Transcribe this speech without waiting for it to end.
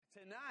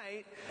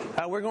Tonight,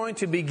 we're going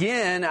to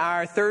begin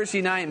our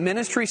Thursday night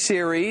ministry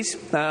series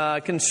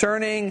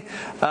concerning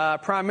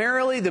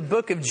primarily the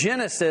book of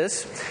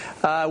Genesis.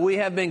 We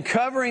have been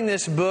covering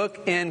this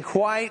book in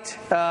quite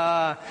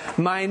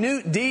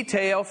minute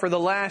detail for the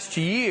last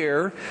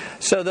year.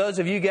 So those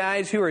of you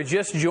guys who are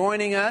just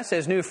joining us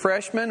as new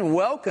freshmen,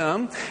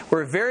 welcome.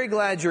 We're very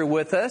glad you're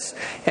with us.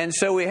 And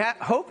so we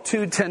hope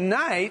to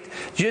tonight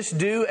just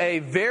do a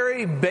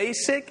very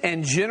basic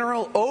and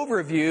general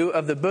overview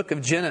of the book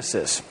of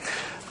Genesis.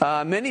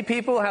 Many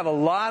people have a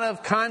lot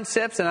of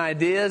concepts and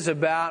ideas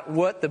about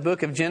what the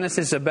book of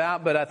Genesis is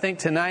about, but I think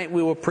tonight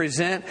we will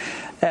present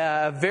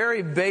a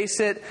very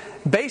basic,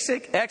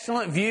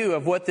 excellent view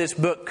of what this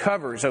book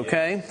covers,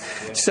 okay?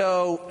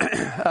 So,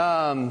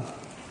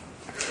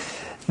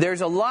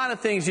 there's a lot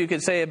of things you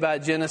could say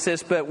about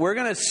Genesis, but we're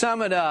going to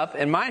sum it up,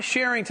 and my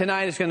sharing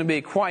tonight is going to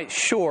be quite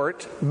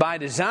short by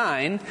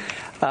design,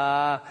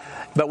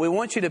 but we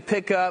want you to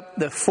pick up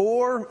the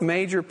 4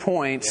 major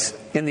points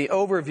in the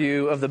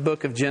overview of the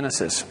book of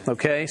Genesis,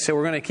 okay? So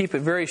we're going to keep it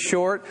very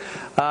short,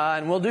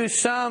 and we'll do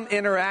some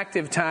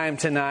interactive time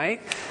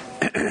tonight,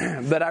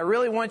 but I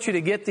really want you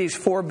to get these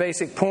 4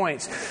 basic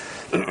points.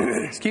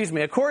 Excuse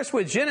me. Of course,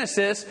 with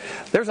Genesis,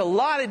 there's a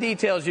lot of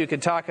details you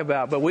could talk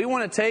about, but we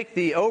want to take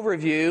the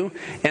overview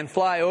and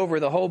fly over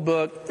the whole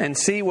book and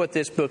see what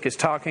this book is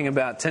talking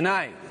about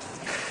tonight.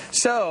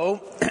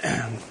 So,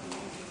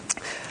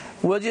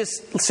 we'll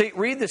just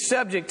read the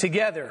subject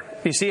together.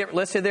 You see it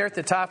listed there at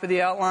the top of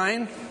the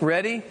outline?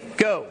 Ready?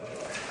 Go.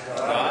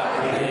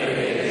 God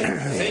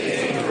created,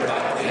 Satan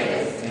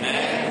corrupted,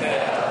 man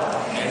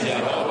fell, and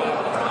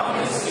Jehovah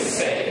promised to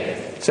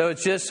save. So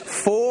it's just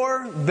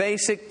 4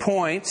 basic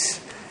points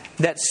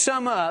that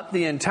sum up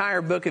the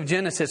entire book of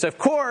Genesis. Of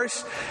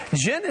course,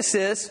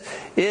 Genesis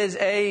is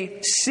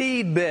a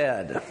seed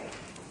bed.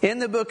 In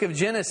the book of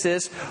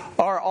Genesis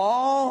are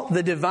all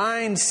the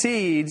divine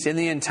seeds in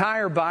the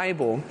entire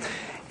Bible.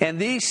 And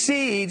these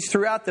seeds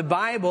throughout the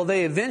Bible,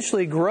 they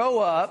eventually grow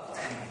up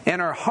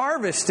and are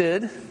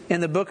harvested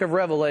in the book of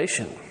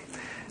Revelation.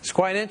 It's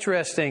quite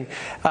interesting.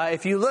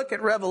 If you look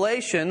at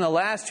Revelation, the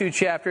last 2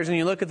 chapters, and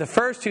you look at the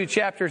first 2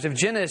 chapters of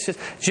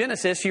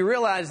Genesis, you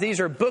realize these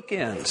are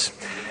bookends.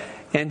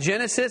 In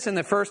Genesis, in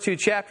the first 2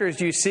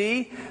 chapters, you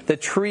see the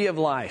tree of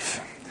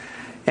life.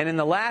 And in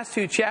the last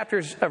 2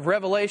 chapters of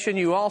Revelation,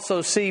 you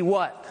also see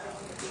what?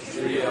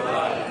 Tree of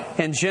life.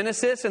 In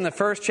Genesis, in the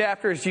first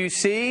chapters, you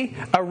see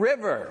a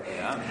river.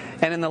 Yeah.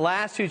 And in the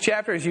last 2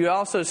 chapters, you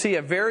also see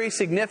a very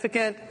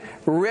significant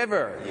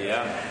river.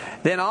 Yeah.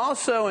 Then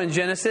also in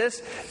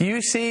Genesis,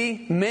 you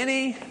see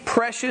many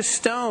precious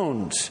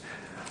stones.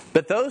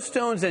 But those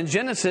stones in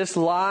Genesis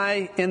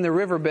lie in the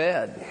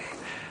riverbed.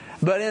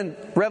 But in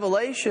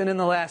Revelation, in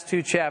the last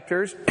 2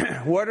 chapters,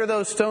 what do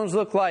those stones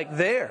look like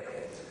there?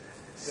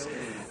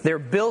 They're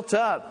built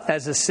up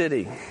as a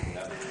city.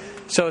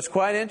 So it's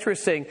quite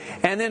interesting.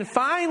 And then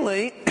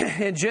finally,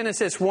 in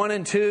Genesis 1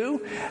 and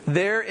 2,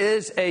 there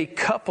is a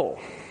couple.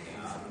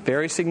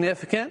 Very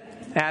significant.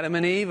 Adam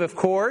and Eve, of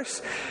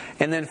course.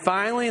 And then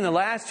finally, in the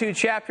last 2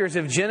 chapters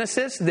of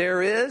Genesis,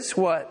 there is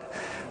what?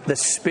 The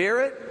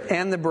Spirit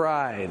and the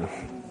bride.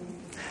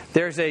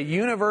 There's a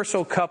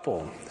universal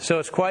couple. So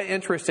it's quite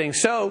interesting.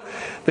 So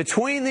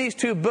between these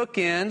 2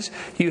 bookends,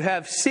 you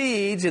have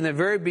seeds in the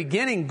very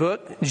beginning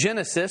book,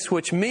 Genesis,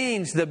 which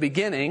means the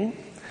beginning.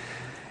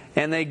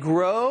 And they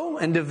grow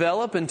and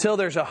develop until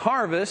there's a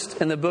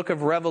harvest in the book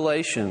of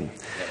Revelation.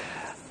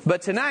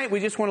 But tonight we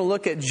just want to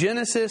look at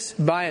Genesis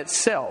by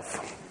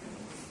itself.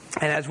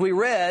 And as we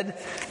read,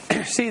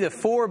 see the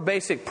 4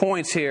 basic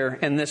points here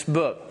in this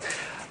book.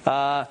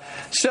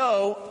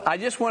 So I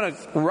just want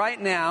to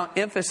right now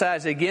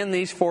emphasize again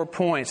these 4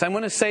 points. I'm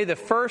going to say the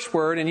first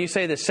word and you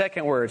say the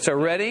second word. So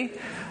ready?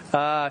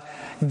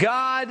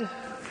 God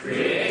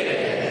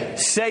created.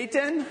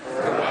 Satan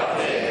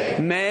corrupted.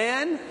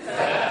 Man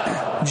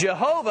fell.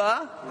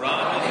 Jehovah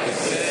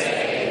promised to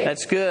save.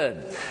 That's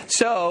good.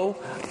 So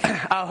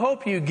I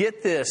hope you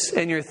get this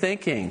in your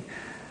thinking.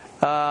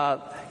 Are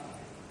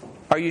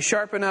you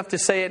sharp enough to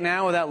say it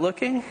now without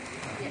looking?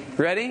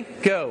 Ready?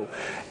 Go.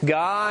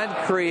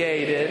 God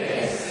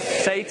created,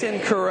 Satan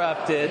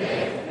corrupted,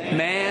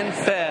 man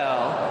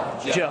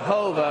fell,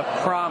 Jehovah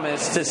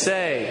promised to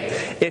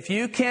save. If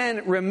you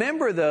can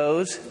remember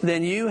those,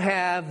 then you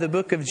have the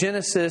book of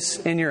Genesis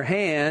in your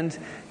hand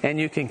and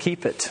you can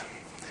keep it.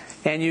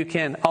 And you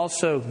can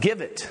also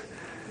give it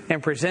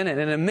and present it.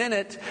 In a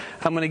minute,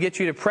 I'm going to get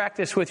you to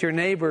practice with your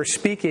neighbor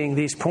speaking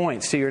these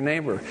points to your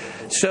neighbor.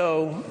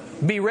 So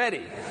be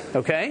ready,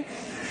 okay?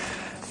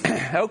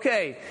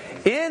 Okay,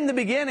 in the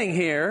beginning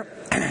here,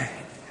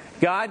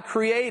 God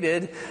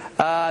created.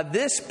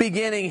 This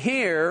beginning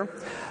here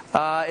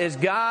is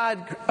God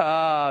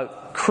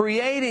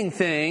creating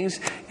things,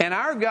 and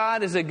our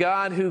God is a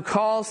God who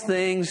calls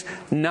things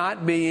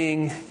not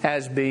being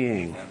as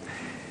being.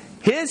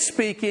 His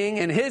speaking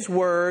and His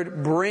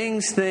word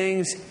brings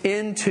things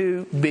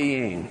into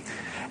being.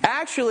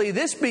 Actually,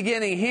 this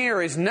beginning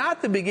here is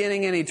not the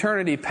beginning in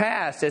eternity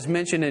past, as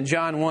mentioned in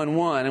John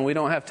 1:1, and we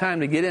don't have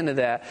time to get into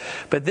that.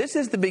 But this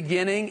is the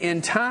beginning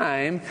in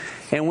time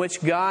in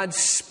which God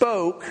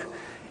spoke,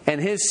 and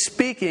His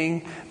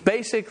speaking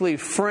basically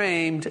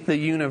framed the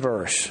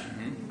universe.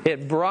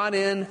 It brought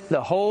in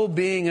the whole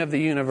being of the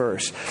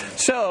universe.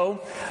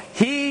 So,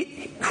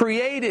 He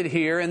created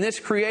here, and this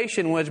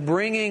creation was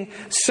bringing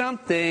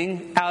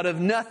something out of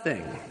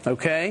nothing.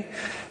 Okay?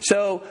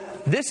 So,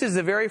 this is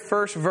the very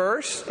first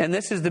verse, and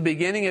this is the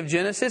beginning of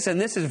Genesis,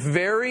 and this is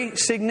very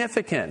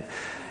significant.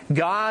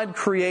 God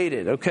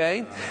created,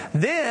 okay?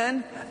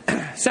 Then,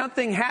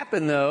 something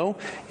happened, though,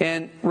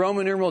 in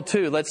Roman numeral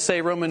 2. Let's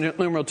say Roman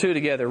numeral 2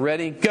 together.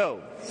 Ready?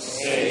 Go.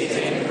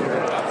 Satan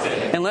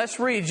corrupted. And let's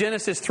read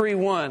Genesis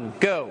 3:1.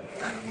 Go.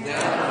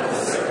 Now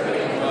the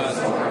serpent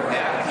was more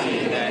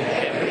crafty than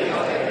every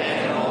other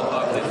animal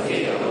of the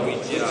field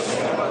which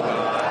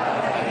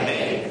God had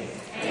made.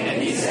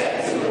 And he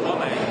said to the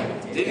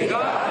woman, Did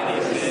God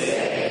really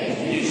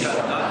say, You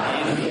shall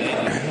not eat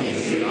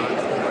anything you ought to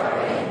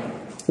garden?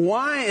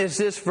 Why is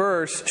this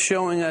verse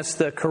showing us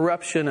the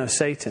corruption of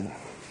Satan?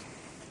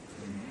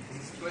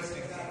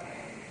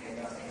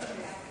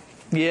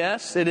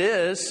 Yes, it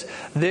is.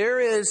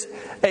 There is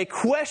a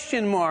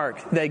question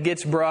mark that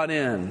gets brought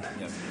in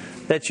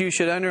that you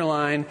should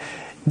underline.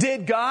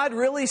 Did God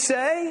really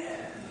say?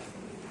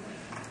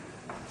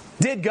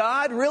 Did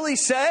God really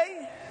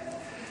say?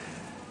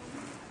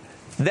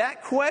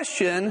 That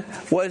question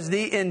was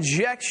the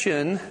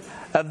injection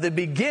of the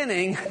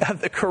beginning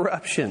of the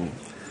corruption.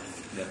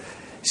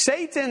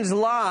 Satan's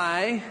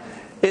lie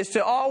is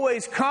to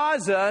always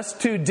cause us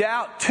to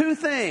doubt two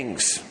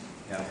things.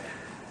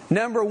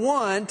 Number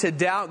one, to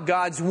doubt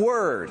God's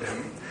Word.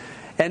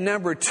 And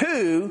number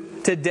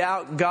two, to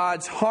doubt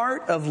God's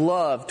heart of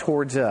love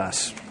towards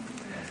us.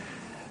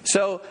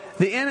 So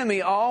the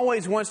enemy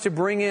always wants to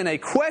bring in a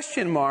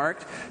question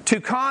mark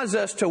to cause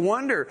us to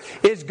wonder,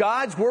 is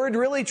God's Word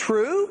really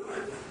true?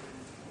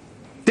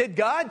 Did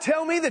God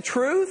tell me the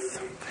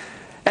truth?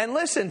 And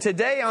listen,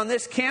 today on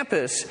this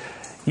campus,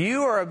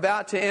 you are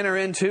about to enter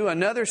into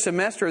another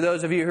semester.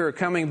 Those of you who are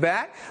coming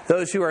back,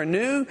 those who are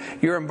new,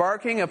 you're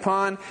embarking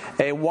upon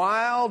a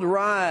wild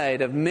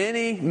ride of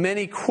many,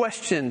 many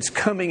questions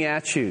coming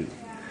at you.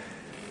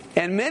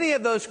 And many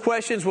of those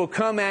questions will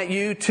come at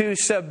you to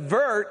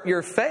subvert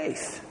your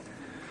faith.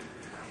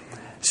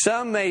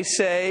 Some may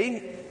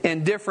say,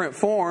 in different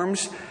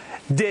forms,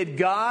 did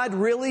God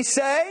really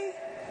say?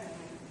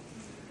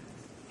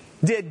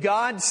 Did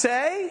God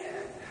say?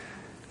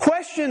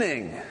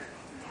 Questioning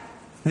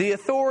the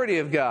authority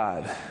of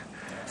God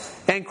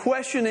and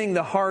questioning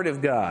the heart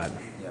of God.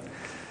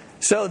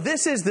 So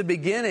this is the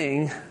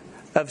beginning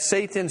of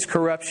Satan's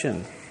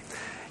corruption.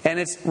 And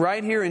it's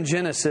right here in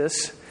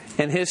Genesis,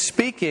 and his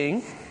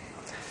speaking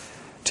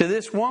to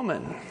this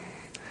woman.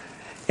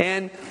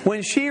 And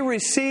when she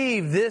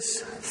received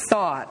this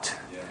thought,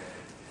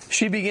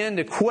 she began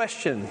to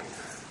question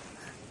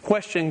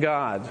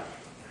God.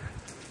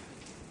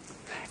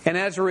 And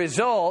as a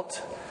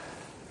result,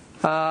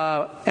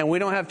 and we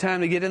don't have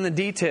time to get in the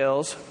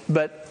details,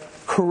 but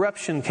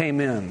corruption came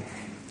in.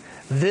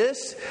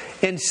 This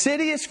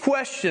insidious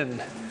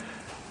question,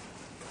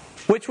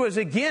 which was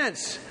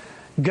against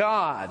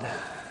God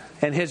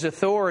and His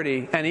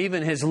authority and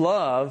even His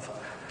love,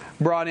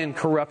 brought in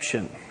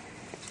corruption.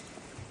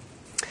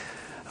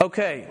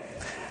 Okay,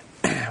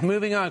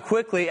 moving on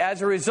quickly.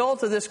 As a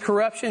result of this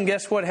corruption,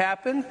 guess what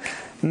happened?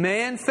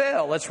 Man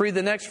fell. Let's read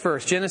the next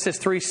verse. Genesis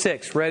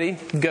 3:6. Ready?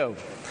 Go.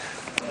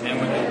 And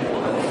when the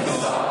woman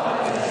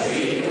saw that the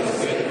tree was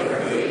good for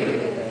food,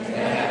 and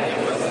that it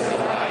was a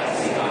delight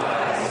to the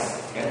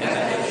eyes, and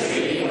that the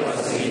tree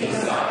was to be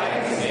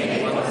desired to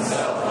make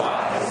oneself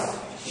wise,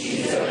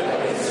 she took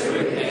of its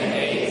fruit and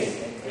ate,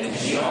 and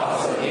she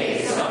also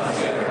gave some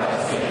to her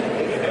husband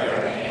with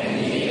her,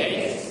 and he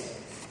ate.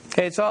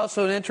 Okay, it's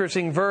also an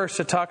interesting verse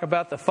to talk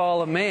about the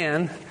fall of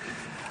man,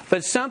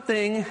 but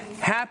something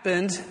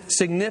happened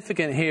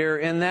significant here,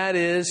 and that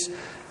is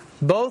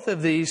both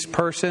of these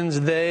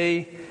persons,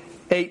 they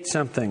ate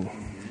something.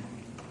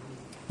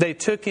 They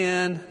took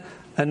in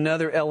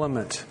another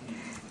element.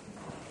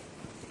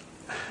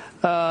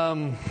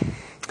 When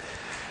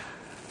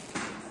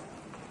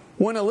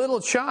a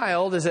little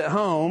child is at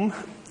home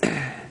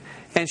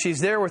and she's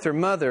there with her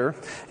mother,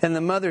 and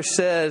the mother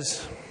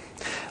says,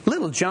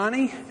 "Little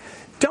Johnny,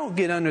 don't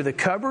get under the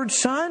cupboard,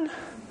 son,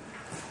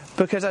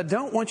 because I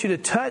don't want you to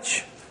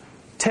touch,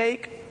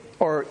 take,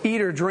 or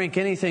eat or drink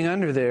anything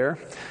under there."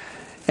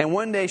 And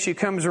one day she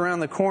comes around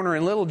the corner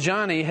and little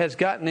Johnny has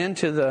gotten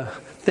into the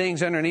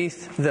things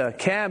underneath the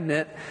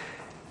cabinet,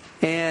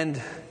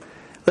 and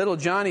little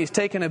Johnny's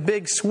taken a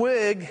big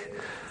swig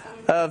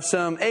of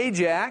some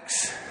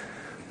Ajax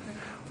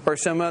or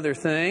some other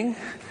thing.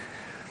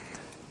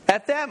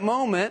 At that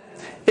moment,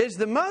 is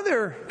the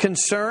mother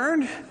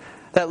concerned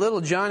that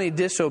little Johnny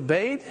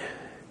disobeyed,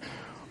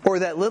 or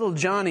that little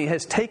Johnny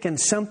has taken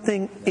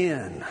something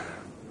in?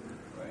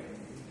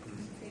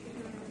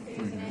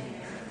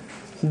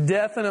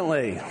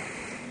 Definitely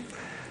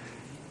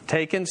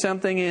taking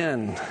something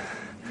in.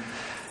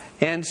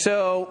 And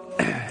so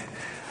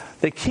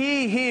the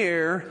key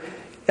here,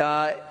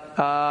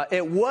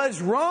 it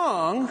was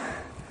wrong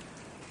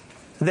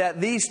that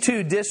these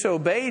two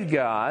disobeyed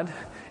God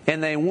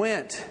and they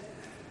went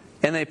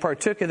and they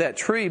partook of that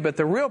tree. But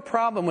the real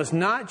problem was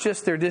not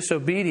just their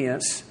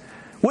disobedience,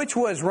 which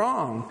was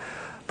wrong,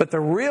 but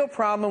the real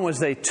problem was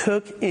they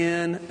took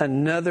in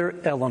another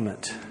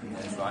element.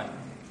 That's right.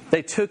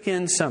 They took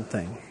in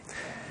something.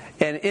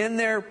 And in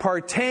their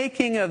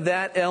partaking of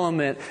that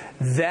element,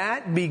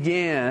 that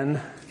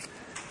began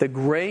the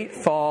great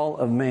fall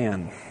of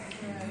man.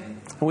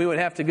 We would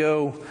have to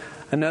go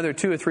another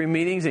 2 or 3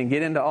 meetings and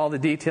get into all the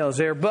details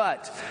there.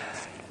 But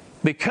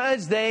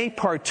because they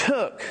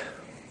partook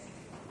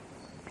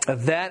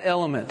of that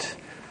element,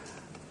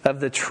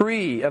 of the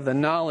tree of the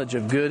knowledge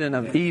of good and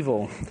of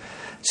evil,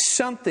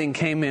 something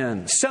came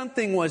in.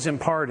 Something was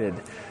imparted.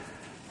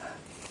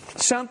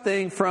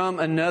 Something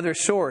from another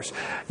source.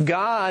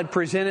 God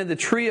presented the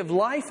tree of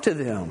life to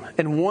them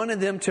and wanted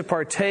them to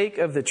partake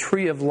of the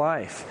tree of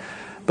life.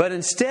 But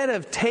instead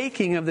of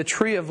taking of the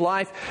tree of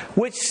life,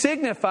 which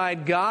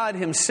signified God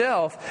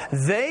Himself,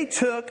 they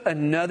took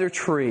another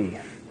tree.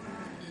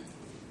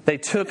 They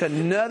took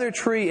another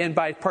tree, and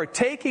by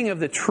partaking of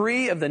the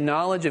tree of the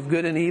knowledge of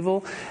good and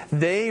evil,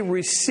 they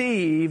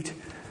received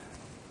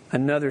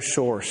another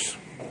source.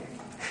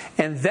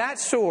 And that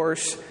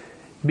source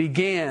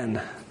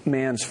began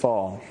man's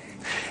fall.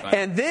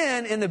 And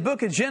then in the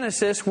book of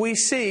Genesis, we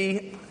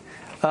see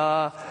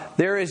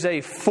there is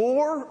a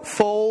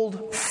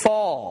fourfold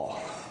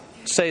fall.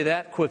 Say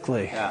that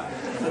quickly. Yeah.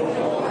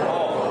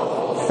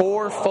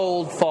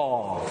 Fourfold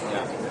fall.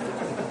 Yeah.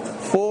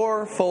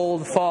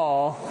 Fourfold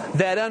fall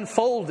that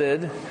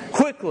unfolded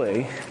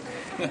quickly.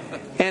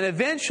 And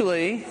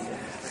eventually,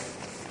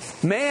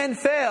 man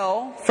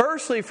fell,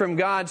 firstly from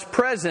God's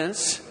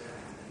presence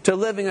to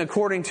living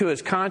according to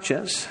his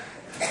conscience.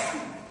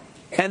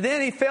 And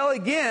then he fell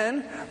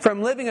again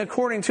from living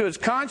according to his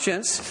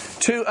conscience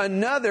to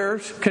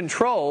another's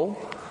control.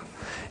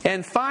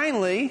 And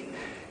finally,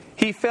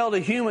 he fell to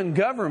human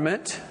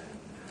government.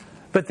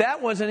 But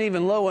that wasn't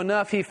even low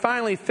enough. He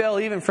finally fell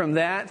even from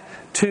that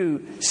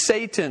to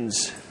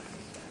Satan's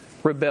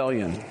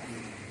rebellion.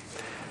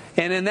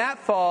 And in that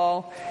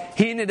fall,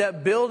 he ended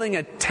up building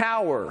a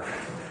tower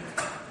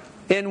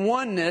in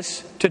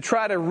oneness to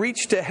try to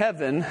reach to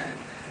heaven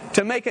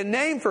to make a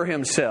name for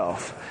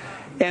himself.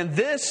 And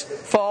this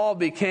fall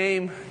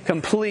became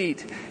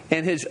complete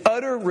in his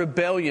utter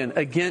rebellion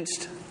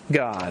against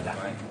God.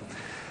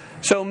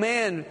 So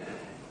man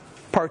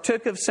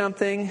partook of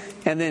something,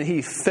 and then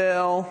he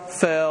fell.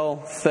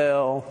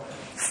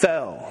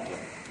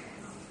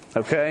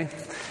 Okay?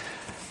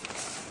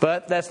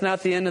 But that's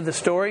not the end of the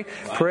story.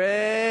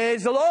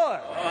 Praise the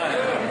Lord!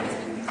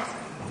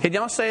 Can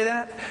y'all say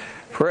that?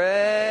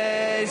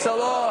 Praise the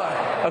Lord!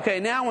 Okay,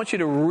 now I want you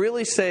to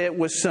really say it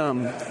with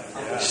something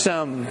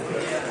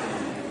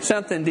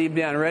deep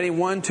down. Ready?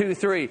 1, 2,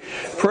 3.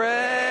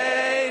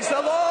 Praise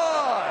the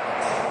Lord!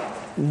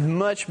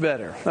 Much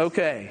better.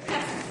 Okay.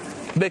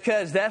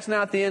 Because that's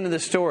not the end of the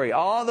story.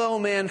 Although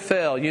man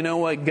fell, you know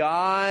what?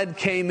 God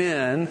came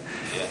in,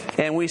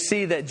 and we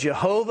see that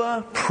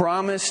Jehovah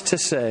promised to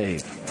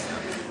save.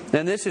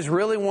 And this is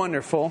really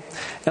wonderful.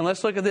 And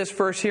let's look at this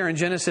verse here in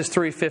Genesis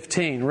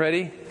 3:15.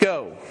 Ready?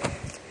 Go.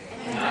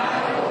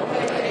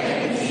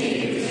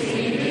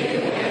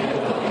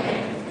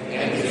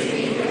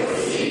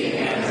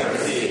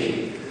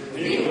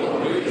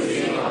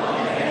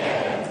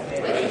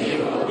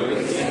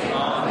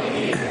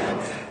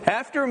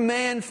 After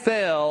man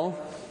fell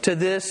to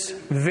this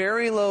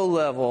very low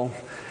level,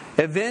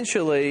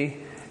 eventually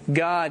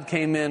God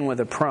came in with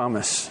a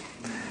promise.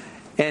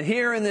 And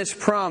here in this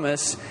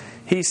promise,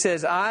 He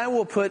says, I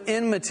will put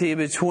enmity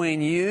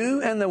between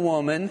you and the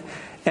woman,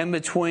 and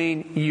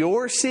between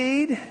your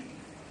seed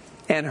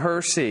and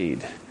her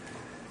seed.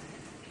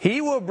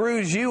 He will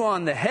bruise you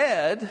on the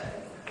head,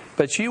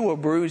 but you will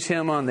bruise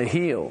him on the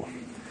heel.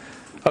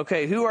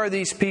 Okay, who are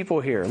these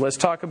people here? Let's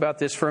talk about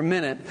this for a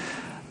minute.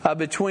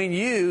 Between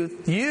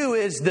you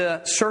is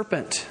the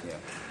serpent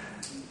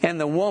and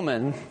the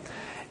woman,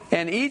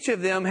 and each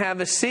of them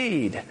have a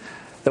seed.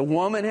 The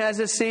woman has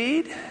a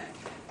seed,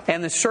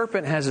 and the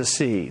serpent has a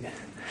seed.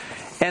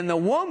 And the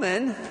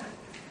woman,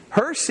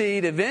 her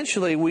seed,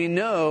 eventually we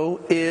know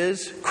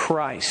is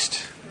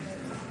Christ.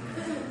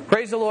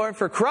 Praise the Lord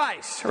for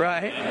Christ,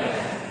 right?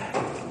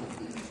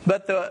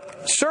 But the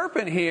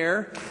serpent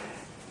here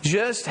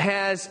just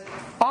has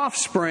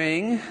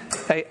offspring,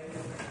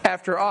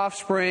 after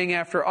offspring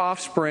after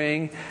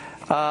offspring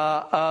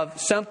of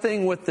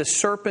something with the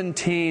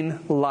serpentine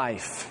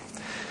life.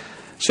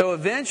 So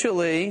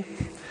eventually,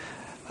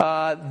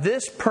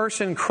 this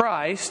person,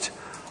 Christ,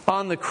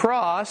 on the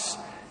cross,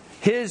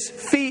 his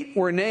feet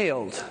were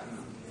nailed.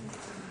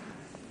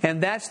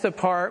 And that's the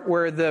part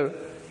where the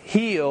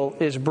heel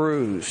is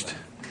bruised.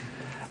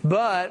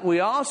 But we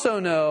also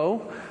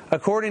know,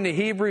 according to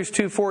Hebrews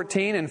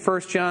 2:14 and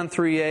 1 John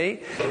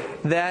 3:8,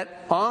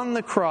 that on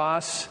the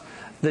cross,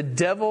 the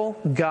devil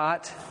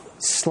got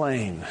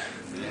slain.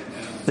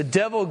 The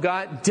devil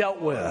got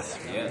dealt with.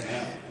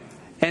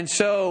 And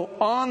so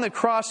on the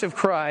cross of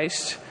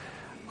Christ,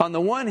 on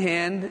the one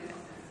hand,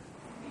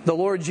 the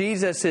Lord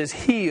Jesus'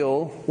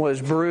 heel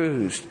was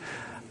bruised,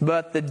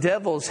 but the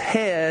devil's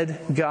head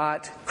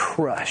got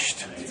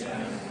crushed.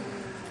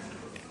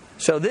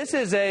 So this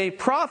is a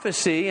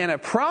prophecy and a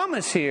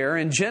promise here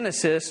in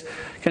Genesis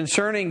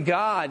concerning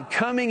God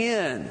coming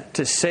in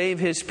to save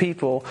His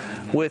people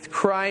with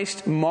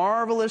Christ's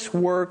marvelous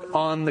work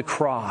on the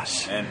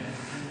cross. Amen.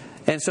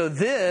 And so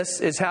this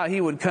is how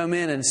He would come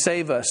in and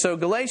save us. So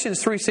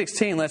Galatians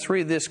 3:16, let's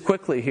read this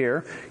quickly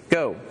here.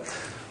 Go.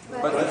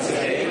 But to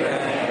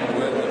Abraham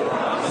with the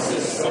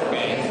promises spoken,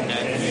 and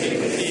to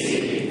his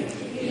seed,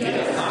 He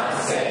does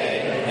not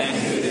say,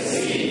 and to the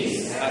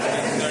seed,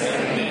 as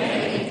concerning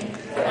many,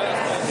 but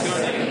as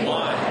concerning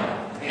one,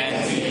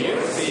 and to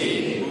your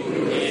seed,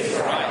 who is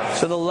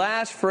Christ. So the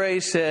last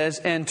phrase says,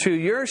 and to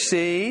your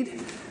seed,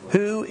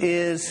 who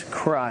is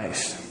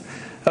Christ.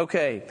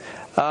 Okay.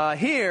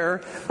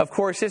 Here, of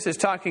course, this is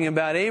talking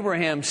about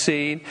Abraham's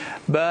seed,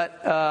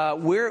 but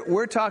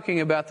we're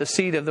talking about the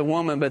seed of the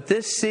woman. But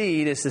this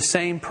seed is the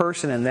same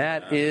person, and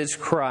that is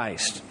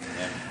Christ.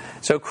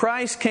 So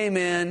Christ came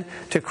in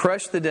to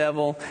crush the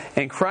devil,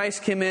 and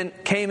Christ came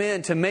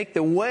in to make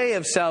the way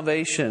of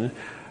salvation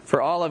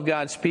for all of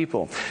God's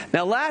people.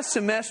 Now, last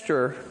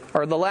semester,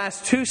 or the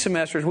last 2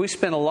 semesters, we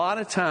spent a lot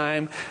of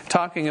time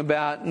talking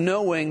about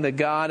knowing the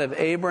God of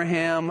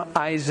Abraham,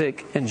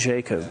 Isaac, and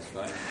Jacob.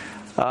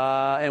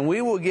 And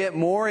we will get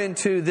more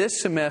into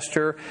this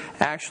semester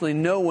actually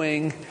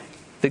knowing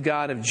the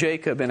God of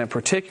Jacob in a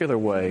particular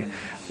way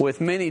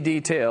with many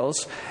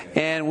details.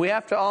 And we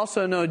have to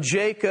also know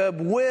Jacob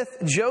with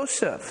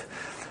Joseph.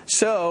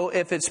 So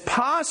if it's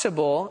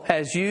possible,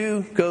 as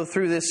you go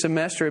through this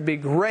semester, it'd be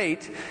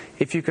great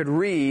if you could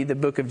read the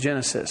book of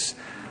Genesis.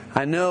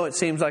 I know it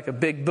seems like a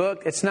big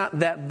book. It's not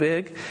that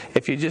big.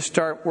 If you just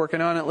start working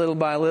on it little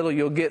by little,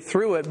 you'll get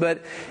through it.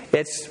 But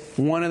it's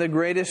one of the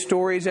greatest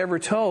stories ever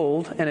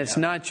told. And it's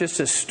not just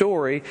a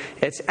story.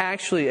 It's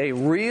actually a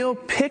real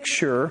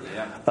picture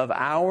of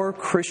our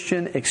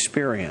Christian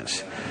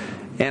experience.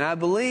 And I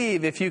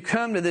believe if you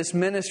come to this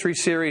ministry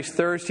series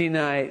Thursday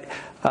night,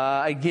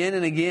 again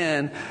and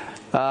again,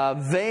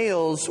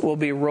 veils will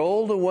be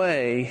rolled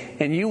away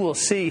and you will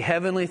see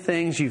heavenly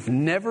things you've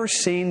never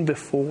seen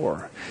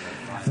before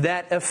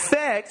that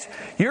affect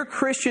your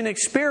Christian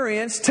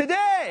experience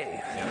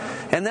today.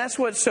 And that's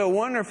what's so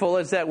wonderful,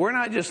 is that we're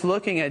not just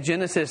looking at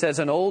Genesis as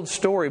an old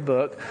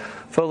storybook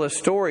full of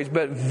stories,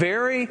 but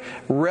very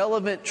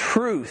relevant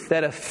truth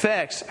that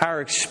affects our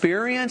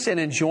experience and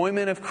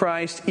enjoyment of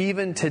Christ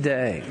even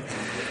today.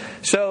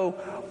 So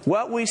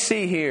what we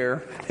see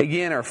here,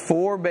 again, are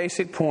 4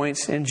 basic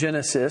points in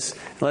Genesis.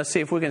 Let's see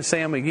if we can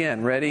say them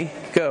again. Ready?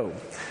 Go.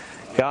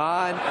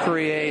 God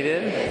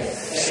created,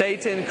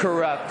 Satan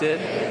corrupted,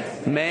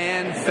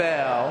 man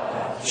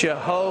fell,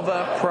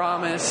 Jehovah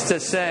promised to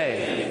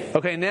save.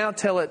 Okay, now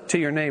tell it to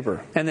your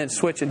neighbor, and then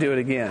switch and do it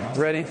again.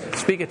 Ready?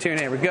 Speak it to your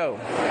neighbor. Go.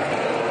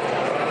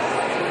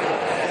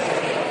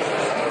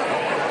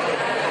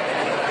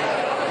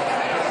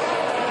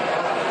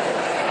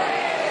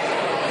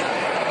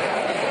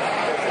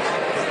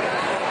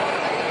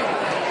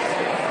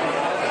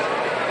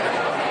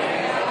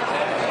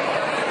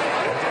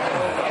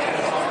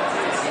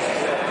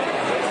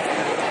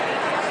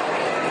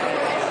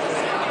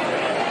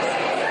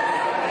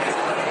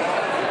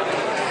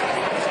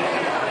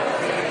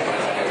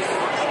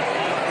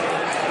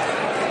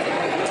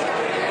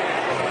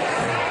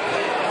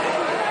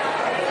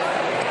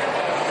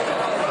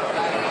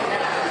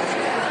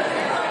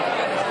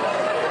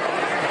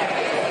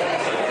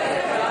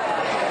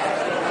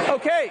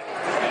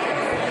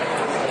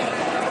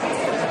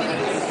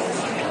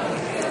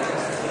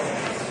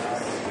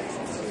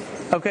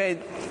 Okay,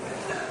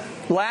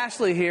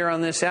 lastly here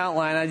on this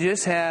outline, I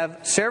just have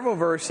several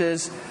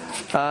verses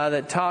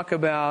that talk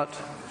about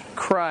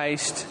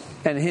Christ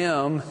and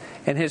Him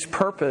and His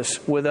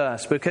purpose with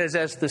us. Because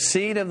as the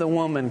seed of the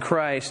woman,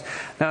 Christ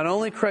not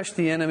only crushed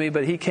the enemy,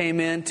 but He came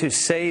in to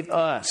save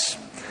us.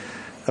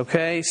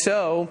 Okay,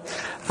 so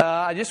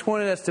I just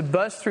wanted us to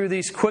buzz through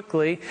these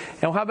quickly.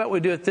 And how about we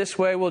do it this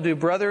way? We'll do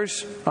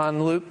brothers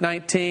on Luke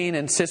 19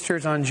 and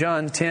sisters on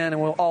John 10,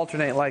 and we'll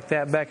alternate like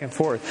that back and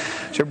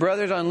forth. So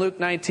brothers on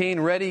Luke 19,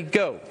 ready,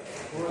 go.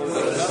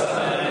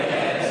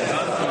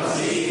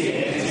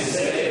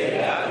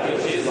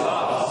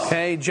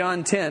 Okay,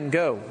 John 10,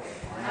 go.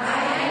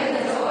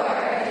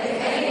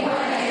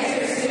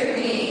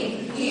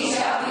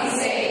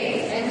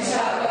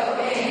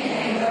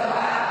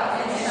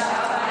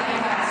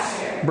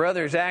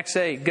 Brothers, Acts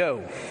 8, go.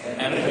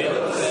 And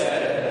Philip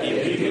said,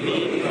 if you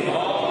believe with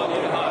all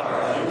your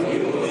heart,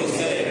 you will be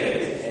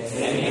saved.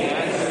 And he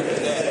answered and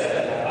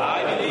said,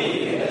 I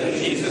believe that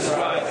Jesus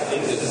Christ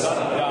is the Son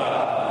of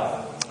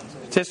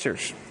God.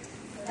 Sisters.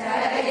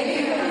 That if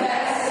you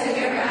confess with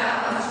your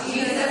mouth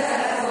Jesus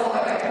as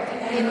Lord,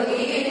 and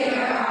believe in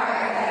your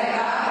heart that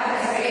God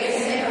has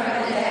raised Him from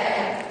the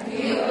dead,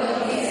 you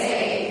will be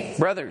saved.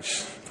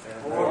 Brothers.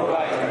 For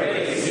by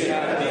grace you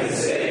have been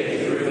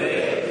saved through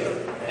faith.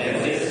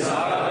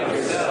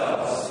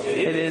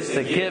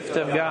 a gift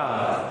of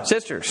God.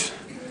 Sisters.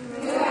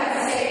 Who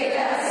has saved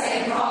us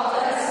and called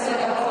us with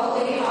a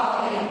holy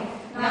calling,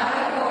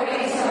 not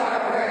according to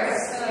our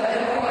works, but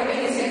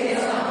according to his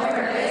own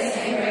purpose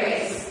and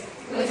grace,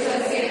 which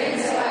was given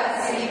to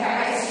us in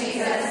Christ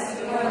Jesus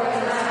before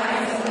the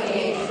times of the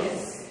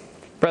ages.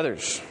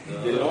 Brothers.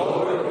 The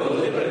Lord will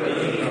deliver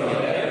me from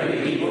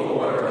every evil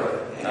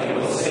work, and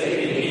will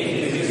save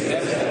me in his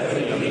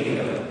everlasting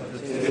kingdom.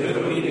 To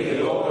whom be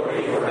the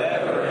glory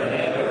forever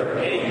and ever.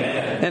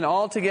 Amen. And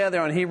all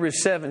together on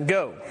Hebrews 7,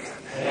 go.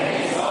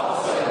 And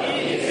also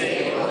he is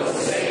able to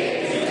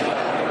save the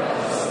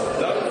uttermost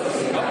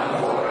those who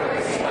come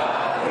forward to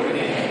God through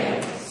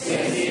him,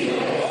 since he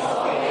will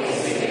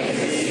always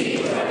intercede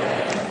for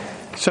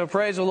them. So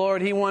praise the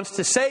Lord, He wants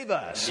to save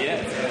us.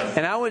 Yes.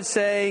 And I would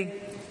say,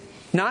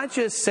 not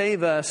just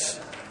save us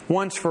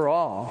once for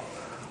all,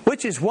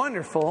 which is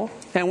wonderful,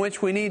 and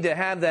which we need to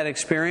have that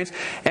experience.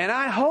 And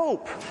I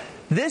hope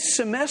this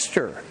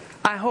semester,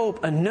 I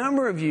hope a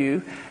number of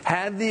you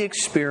had the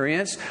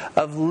experience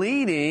of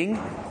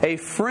leading a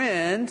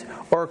friend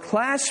or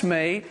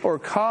classmate or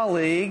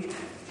colleague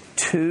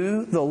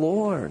to the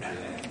Lord.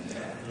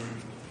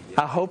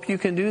 I hope you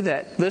can do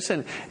that.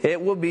 Listen, it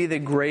will be the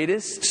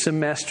greatest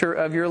semester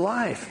of your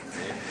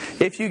life.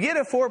 If you get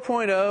a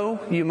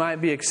 4.0, you might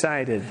be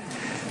excited.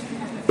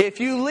 If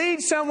you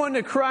lead someone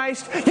to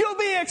Christ, you'll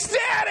be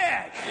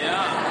ecstatic.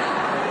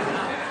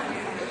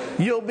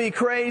 You'll be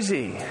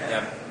crazy.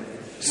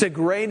 It's the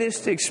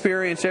greatest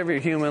experience of your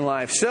human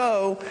life.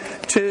 So,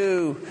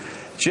 to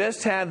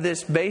just have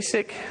this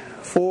basic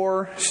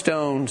 4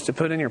 stones to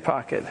put in your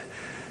pocket,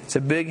 it's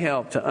a big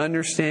help to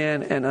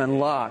understand and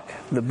unlock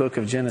the book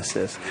of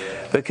Genesis.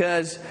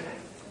 Because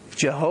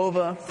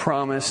Jehovah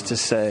promised to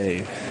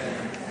save.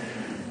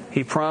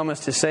 He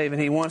promised to save,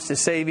 and He wants to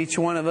save each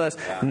one of us,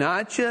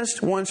 not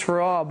just once for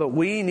all, but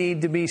we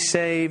need to be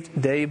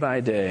saved day by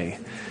day.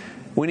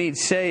 We need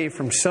saved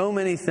from so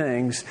many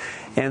things,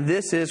 and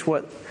this is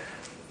what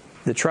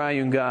the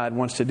triune God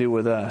wants to do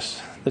with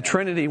us. The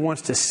Trinity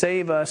wants to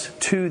save us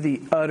to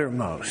the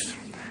uttermost.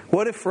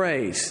 What a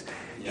phrase.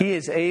 He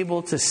is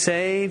able to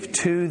save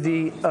to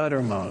the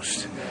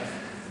uttermost.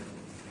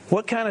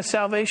 What kind of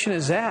salvation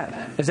is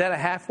that? Is that a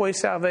halfway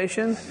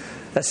salvation?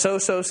 A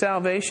so-so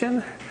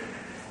salvation?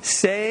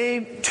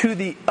 Saved to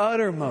the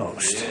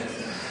uttermost.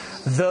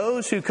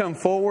 Those who come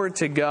forward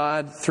to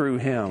God through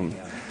Him.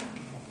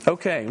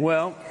 Okay,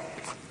 well,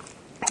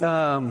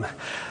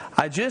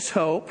 I just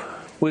hope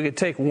we could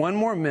take one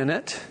more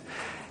minute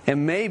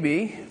and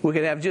maybe we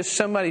could have just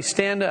somebody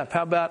stand up.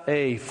 How about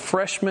a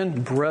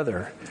freshman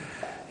brother?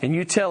 And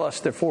you tell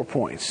us their 4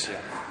 points.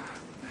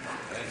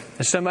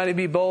 Does somebody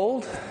be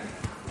bold?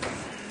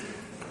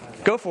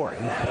 Go for it.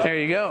 There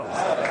you go.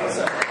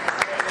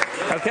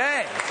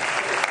 Okay.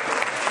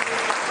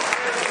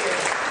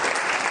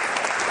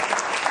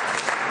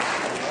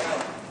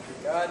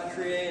 God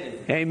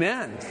created.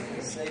 Amen.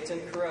 Satan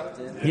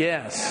corrupted.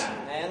 Yes.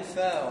 Man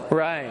fell.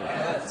 Right.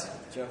 But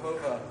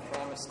Jehovah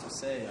promised to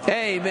save.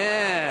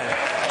 Amen.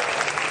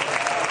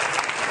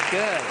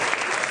 Good.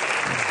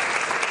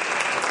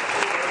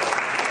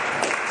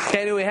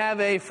 Okay, do we have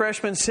a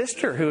freshman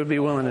sister who would be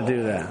willing to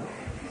do that?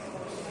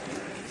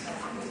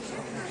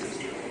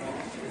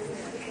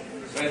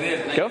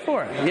 Go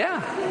for it. Yeah.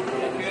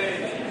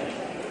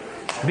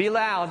 Be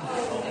loud.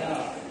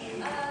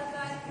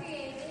 God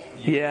created.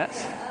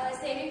 Yes.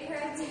 Satan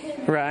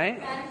corrupted. Right.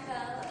 Man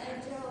fell,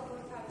 and Jehovah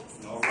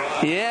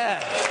promised.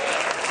 Yeah.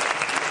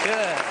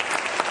 Good.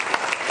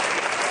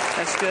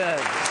 That's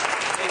good.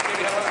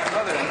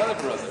 Another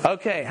brother.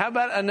 Okay, how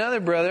about another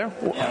brother?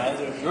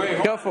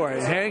 Go for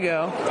it. Here you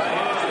go.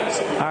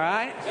 All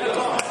right.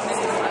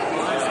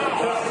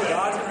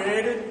 God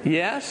created,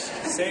 Yes.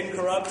 Satan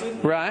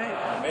corrupted, Right.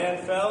 man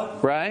fell,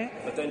 Right.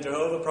 but then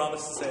Jehovah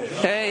promised to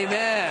save.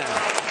 Amen.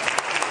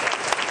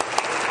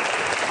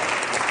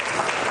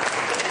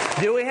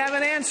 Do we have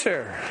an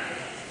answer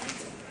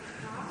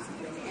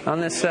on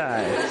this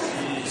side?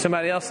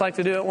 Somebody else like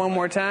to do it one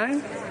more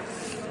time?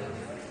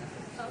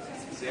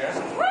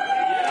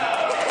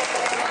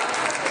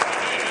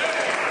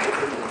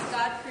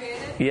 God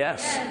created.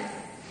 Yes. And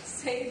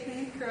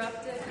Satan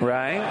corrupted.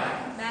 Right.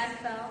 Man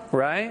fell,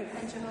 Right.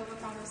 and Jehovah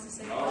promised to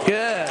save.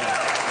 Good.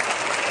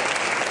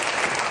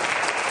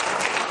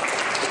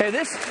 Hey,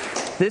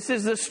 this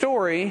is the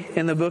story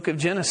in the book of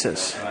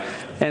Genesis.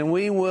 And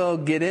we will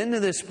get into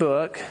this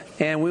book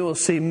and we will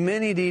see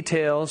many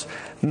details,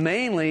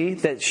 mainly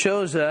that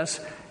shows us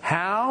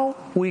how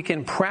we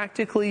can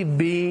practically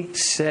be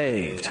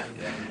saved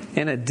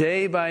in a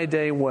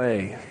day-by-day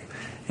way.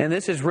 And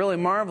this is really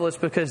marvelous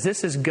because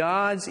this is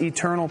God's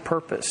eternal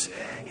purpose.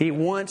 He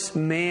wants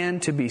man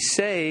to be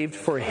saved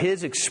for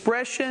His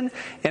expression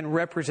and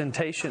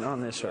representation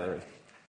on this earth.